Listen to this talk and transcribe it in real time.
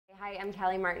Hi, I'm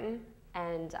Kellie Martin,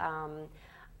 and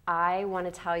I want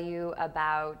to tell you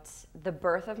about the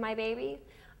birth of my baby.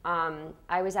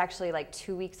 I was actually like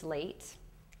 2 weeks late,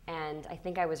 and I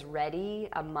think I was ready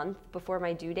a month before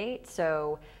my due date.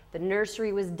 So the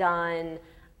nursery was done.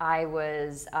 I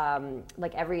was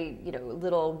like every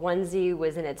little onesie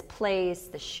was in its place,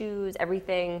 the shoes,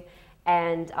 everything.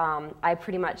 And I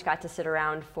pretty much got to sit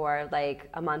around for like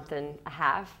a month and a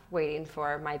half waiting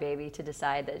for my baby to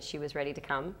decide that she was ready to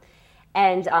come.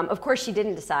 And of course she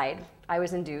didn't decide. I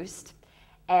was induced.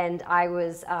 And I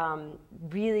was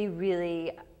really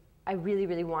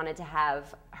wanted to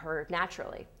have her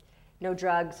naturally. No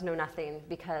drugs, no nothing,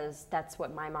 because that's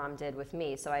what my mom did with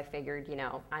me. So I figured,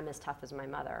 I'm as tough as my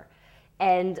mother.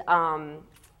 And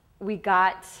we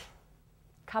got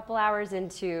a couple hours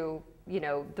into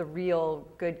the real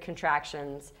good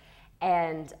contractions,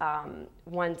 and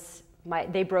once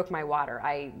they broke my water,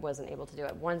 I wasn't able to do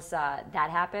it. Once that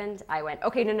happened, I went,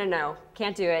 okay, no,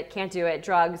 can't do it,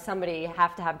 drugs, somebody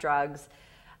have to have drugs.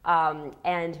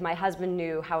 And my husband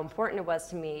knew how important it was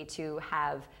to me to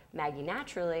have Maggie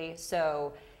naturally,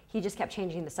 so he just kept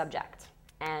changing the subject.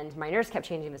 And my nurse kept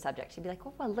changing the subject. She'd be like,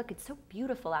 oh, well, look, it's so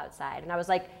beautiful outside. And I was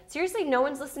like, seriously, no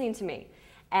one's listening to me.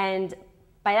 And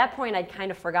by that point, I'd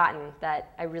kind of forgotten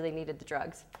that I really needed the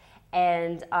drugs.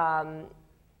 And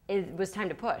it was time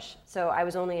to push. So I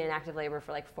was only in active labor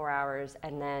for like 4 hours,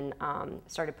 and then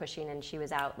started pushing, and she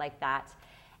was out like that.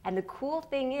 And the cool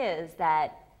thing is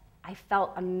that I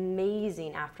felt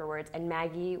amazing afterwards, and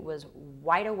Maggie was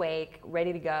wide awake,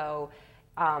 ready to go.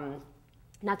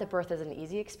 Not that birth is an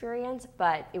easy experience,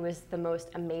 but it was the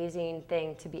most amazing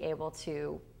thing to be able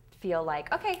to feel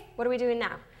like, okay, what are we doing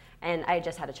now? And I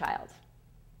just had a child.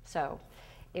 So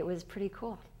it was pretty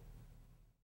cool.